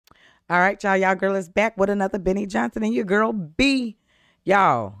All right, y'all. Y'all girl is back with another Benny Johnson and your girl B.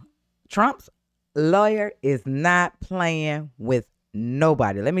 Y'all, Trump's lawyer is not playing with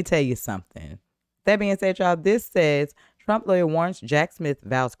nobody. Let me tell you something. That being said, y'all, this says Trump lawyer warns Jack Smith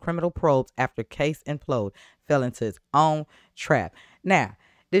vows criminal probes after case implode, fell into its own trap. Now,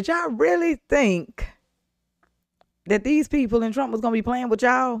 did y'all really think that these people in Trump was going to be playing with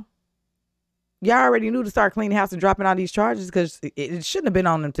y'all? Y'all already knew to start cleaning house and dropping all these charges because it shouldn't have been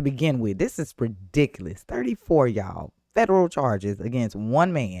on them to begin with. This is ridiculous. 34, y'all, federal charges against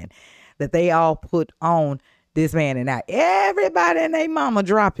one man that they all put on this man. And now everybody and their mama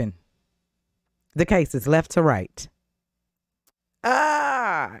dropping the cases left to right.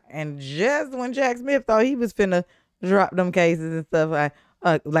 And just when Jack Smith thought he was finna drop them cases and stuff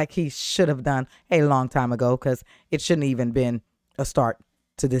like he should have done a long time ago, because it shouldn't even been a start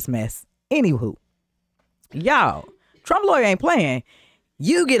to this mess. Anywho, y'all, Trump lawyer ain't playing.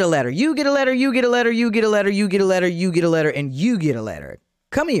 You get a letter. You get a letter. You get a letter. You get a letter. You get a letter. You get a letter. And you get a letter.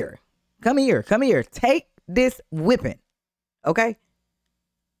 Come here. Come here. Come here. Take this whipping. Okay?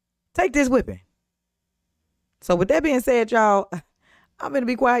 Take this whipping. So with that being said, y'all, I'm going to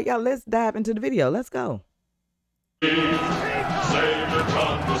be quiet. Y'all, let's dive into the video. Let's go. Saber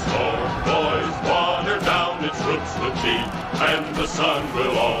from the storm, boys, water down its roots with deep. And the sun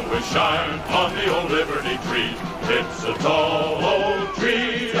will always shine on the old Liberty tree. It's a tall old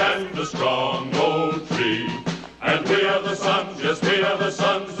tree and a strong old tree. And we are the sons, yes, we are the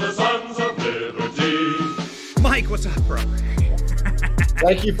sons of liberty. Mike, what's up, bro?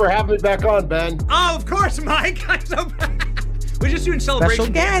 Thank you for having me back on, Ben. Oh, of course, Mike. I'm so we're just doing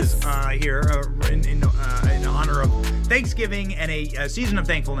celebration dances here in honor of Thanksgiving and a season of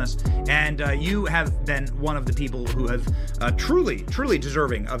thankfulness. And you have been one of the people who have truly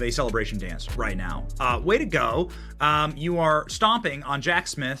deserving of a celebration dance right now. Way to go. You are stomping on Jack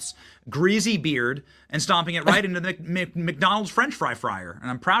Smith's greasy beard and stomping it right into the McDonald's French fry fryer. And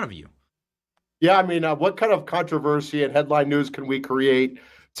I'm proud of you. Yeah, I mean, what kind of controversy and headline news can we create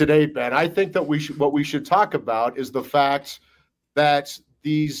today, Ben? I think that what we should talk about is the fact that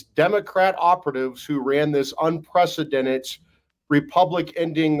these Democrat operatives who ran this unprecedented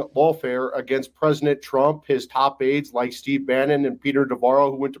Republic-ending lawfare against President Trump, his top aides like Steve Bannon and Peter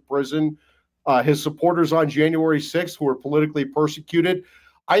Navarro, who went to prison, his supporters on January 6th who were politically persecuted.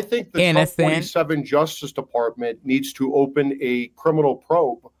 I think the Trump 47 Justice Department needs to open a criminal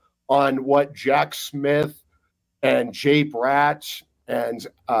probe on what Jack Smith and Jay Bratt and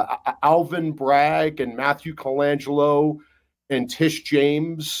Alvin Bragg and Matthew Colangelo and Tish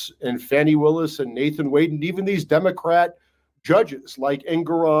James and Fannie Willis and Nathan Wade, and even these Democrat judges like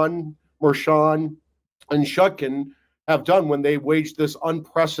Engoron, Merchan, and Shutkin have done when they waged this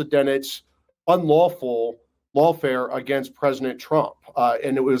unprecedented, unlawful lawfare against President Trump.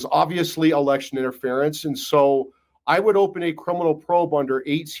 And it was obviously election interference. And so I would open a criminal probe under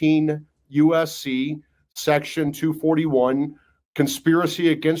 18 USC Section 241, conspiracy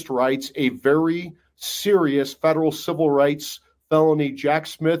against rights, a very serious federal civil rights felony. Jack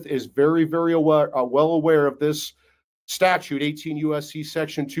Smith is very, very well aware of this statute, 18 USC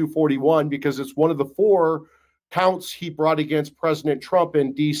Section 241, because it's one of the 4 counts he brought against President Trump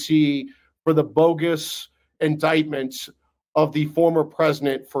in D.C. for the bogus indictment of the former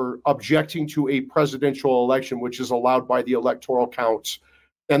president for objecting to a presidential election, which is allowed by the electoral counts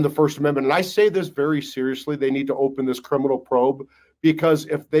and the First Amendment. And I say this very seriously. They need to open this criminal probe, because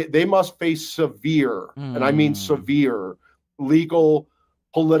if they must face severe, and I mean severe, legal,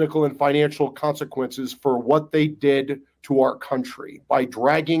 political, and financial consequences for what they did to our country by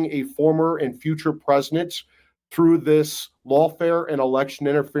dragging a former and future president through this lawfare and election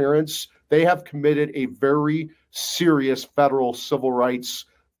interference. They have committed a very serious federal civil rights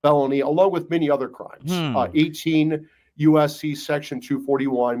felony, along with many other crimes. 18 USC Section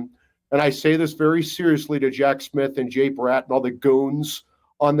 241. And I say this very seriously to Jack Smith and Jay Bratt and all the goons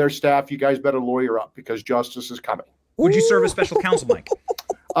on their staff. You guys better lawyer up, because justice is coming. Would you serve as special counsel, Mike?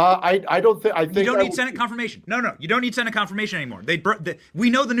 I don't think. I think you don't need Senate confirmation. No, you don't need Senate confirmation anymore. We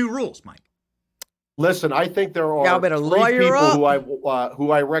know the new rules, Mike. Listen, I think there are 3 people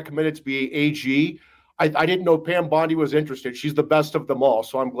who I recommended to be AG. I didn't know Pam Bondi was interested. She's the best of them all,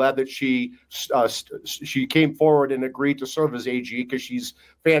 so I'm glad that she came forward and agreed to serve as AG, because she's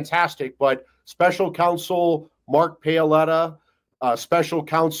fantastic. But special counsel Mark Paoletta, special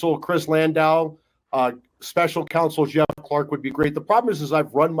counsel Chris Landau, special counsel Jeff Clark would be great. The problem is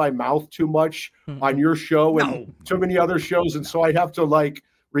I've run my mouth too much on your show and too many other shows, and so I'd have to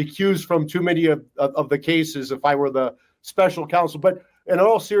recuse from too many of the cases if I were the special counsel. But in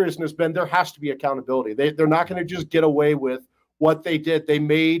all seriousness, Ben, there has to be accountability. They're not going to just get away with what they did. They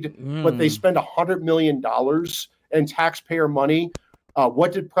made what they spent $100 million in taxpayer money.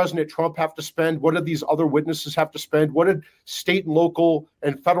 What did President Trump have to spend? What did these other witnesses have to spend? What did state and local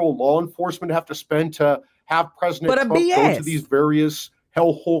and federal law enforcement have to spend to have President Trump go to these various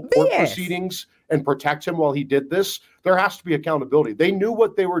hellhole court proceedings and protect him while he did this? There has to be accountability. They knew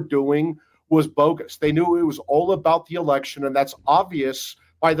what they were doing was bogus. They knew it was all about the election, and that's obvious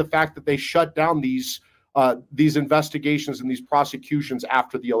by the fact that they shut down these investigations and these prosecutions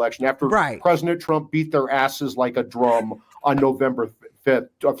after the election, after President Trump beat their asses like a drum on November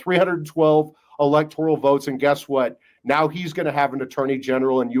 5th. 312 electoral votes, and guess what? Now he's going to have an attorney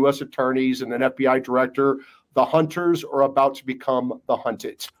general and U.S. attorneys and an FBI director. The hunters are about to become the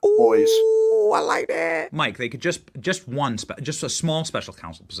hunted, boys. Ooh, I like that. Mike, they could just a small special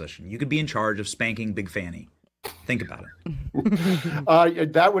counsel position. You could be in charge of spanking Big Fanny. Think about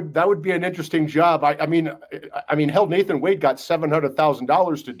it. That would be an interesting job. I mean, hell, Nathan Wade got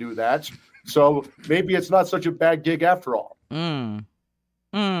 $700,000 to do that, so maybe it's not such a bad gig after all. We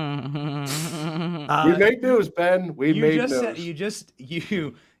made news, Ben. We made news.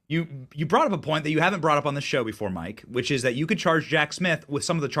 You brought up a point that you haven't brought up on the show before, Mike, which is that you could charge Jack Smith with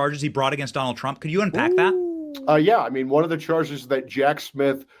some of the charges he brought against Donald Trump. Could you unpack that? Yeah, I mean, one of the charges that Jack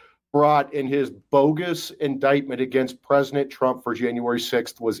Smith brought in his bogus indictment against President Trump for January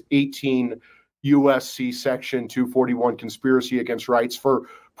 6th was 18 USC Section 241 conspiracy against rights for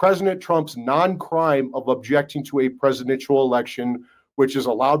President Trump's non-crime of objecting to a presidential election, which is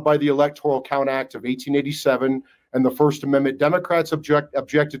allowed by the Electoral Count Act of 1887 and the First Amendment. Democrats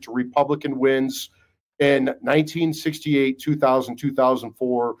objected to Republican wins in 1968, 2000,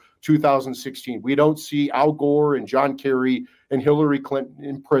 2004, 2016. We don't see Al Gore and John Kerry and Hillary Clinton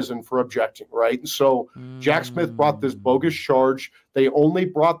in prison for objecting, right? And so Jack Smith brought this bogus charge. They only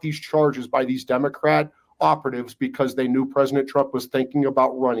brought these charges by these Democrat operatives because they knew President Trump was thinking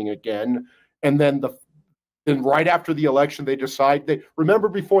about running again. And then right after the election, they remember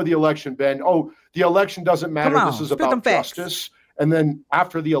before the election, Ben, the election doesn't matter. This is about justice. And then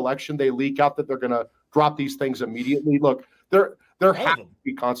after the election, they leak out that they're going to drop these things immediately. Look, there have to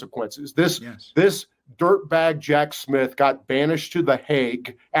be consequences. This dirtbag Jack Smith got banished to The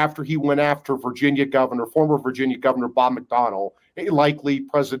Hague after he went after former Virginia Governor Bob McDonnell, a likely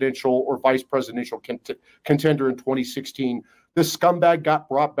presidential or vice presidential contender in 2016. This scumbag got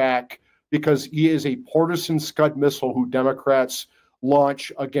brought back because he is a partisan Scud missile who Democrats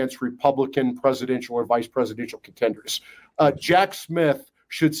launch against Republican presidential or vice presidential contenders. Jack Smith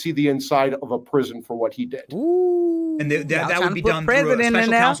should see the inside of a prison for what he did. Ooh, and that would be done through a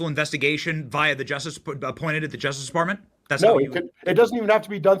special counsel investigation via the Justice appointed at the Justice Department? It doesn't even have to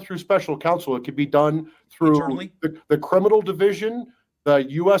be done through special counsel. It could be done through the criminal division, the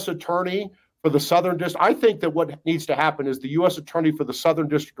U.S. attorney for the Southern District. I think that what needs to happen is the U.S. attorney for the Southern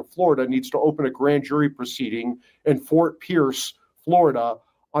District of Florida needs to open a grand jury proceeding in Fort Pierce, Florida,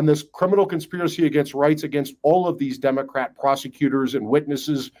 on this criminal conspiracy against rights against all of these Democrat prosecutors and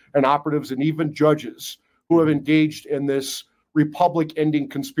witnesses and operatives and even judges who have engaged in this republic-ending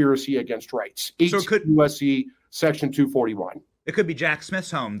conspiracy against rights. So it could USC Section 241. It could be Jack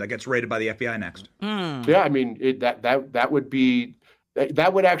Smith's home that gets raided by the FBI next. Yeah, I mean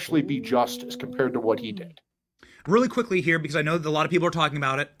that would actually be justice compared to what he did. Really quickly here, because I know that a lot of people are talking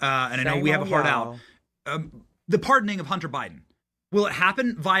about it, and I know we have a hard out. The pardoning of Hunter Biden. Will it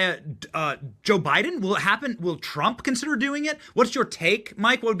happen via Joe Biden? Will it happen? Will Trump consider doing it? What's your take,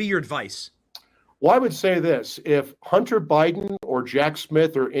 Mike? What would be your advice? Well, I would say this. If Hunter Biden or Jack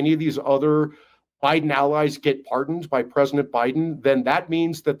Smith or any of these other Biden allies get pardoned by President Biden, then that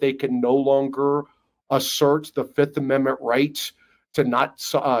means that they can no longer assert the Fifth Amendment right to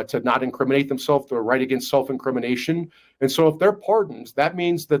not incriminate themselves, the right against self-incrimination. And so if they're pardoned, that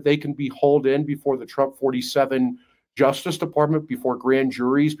means that they can be hauled in before the Trump 47 Justice Department, before grand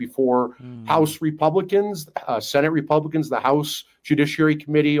juries, before House Republicans, Senate Republicans, the House Judiciary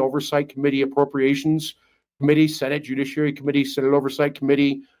Committee, Oversight Committee, Appropriations Committee, Senate Judiciary Committee, Senate Oversight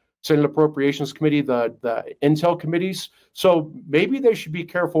Committee, Senate Appropriations Committee, the Intel committees. So maybe they should be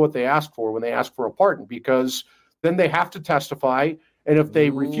careful what they ask for when they ask for a pardon, because then they have to testify. And if they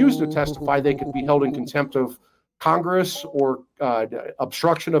refuse to testify, they can be held in contempt of Congress or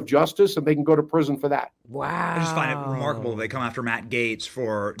obstruction of justice, and they can go to prison for that. Wow. I just find it remarkable they come after Matt Gaetz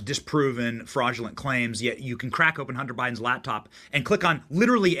for disproven fraudulent claims, yet you can crack open Hunter Biden's laptop and click on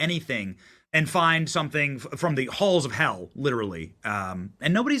literally anything and find something from the halls of hell, literally. And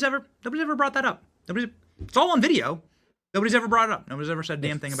nobody's ever brought that up. It's all on video. Nobody's ever brought it up. Nobody's ever said a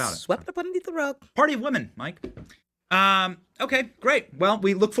damn thing about it. Swept up underneath the rug. Party of women, Mike. Okay, great. Well,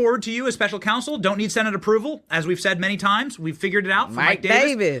 we look forward to you as special counsel. Don't need Senate approval. As we've said many times, we've figured it out for Mike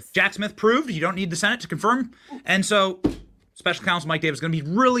Davis. Jack Smith proved you don't need the Senate to confirm. And so special counsel Mike Davis is going to be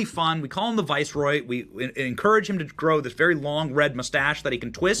really fun. We call him the Viceroy. We encourage him to grow this very long red mustache that he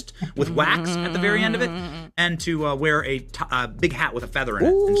can twist with wax at the very end of it, and to wear a big hat with a feather in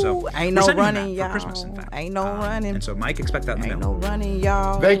it. And so ain't no running, y'all. For Christmas, in fact. Ain't no running. And so, Mike, expect that in the mail. Ain't no running,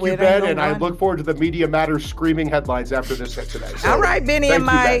 y'all. Thank you, Ben, and I look forward to the Media Matters screaming headlines after this hit today. So, all right, Benny and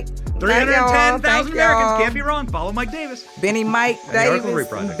Mike. 310,000 Americans can't be wrong. Follow Mike Davis. Benny, Mike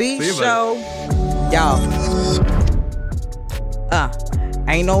Davis, Beat Show. Y'all.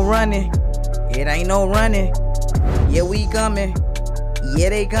 Ain't no running. It ain't no running. Yeah, we coming. Yeah,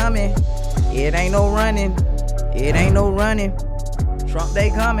 they coming. It ain't no running. It ain't no running. Trump, they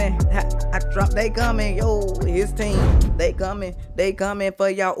coming. Trump, they coming. Yo, his team, they coming. They coming for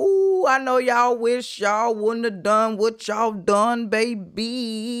y'all. Ooh, I know y'all wish y'all wouldn't have done what y'all done,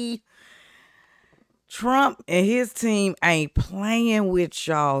 baby. Trump and his team ain't playing with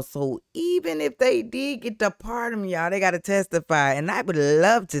y'all. So even if they did get to pardon y'all, they got to testify. And I would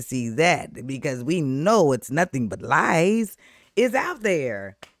love to see that, because we know it's nothing but lies is out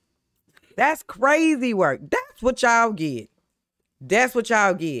there. That's crazy work. That's what y'all get. That's what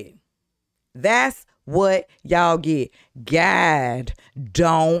y'all get. That's what y'all get. God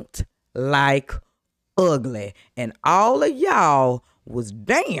don't like ugly. And all of y'all was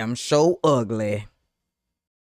damn so ugly.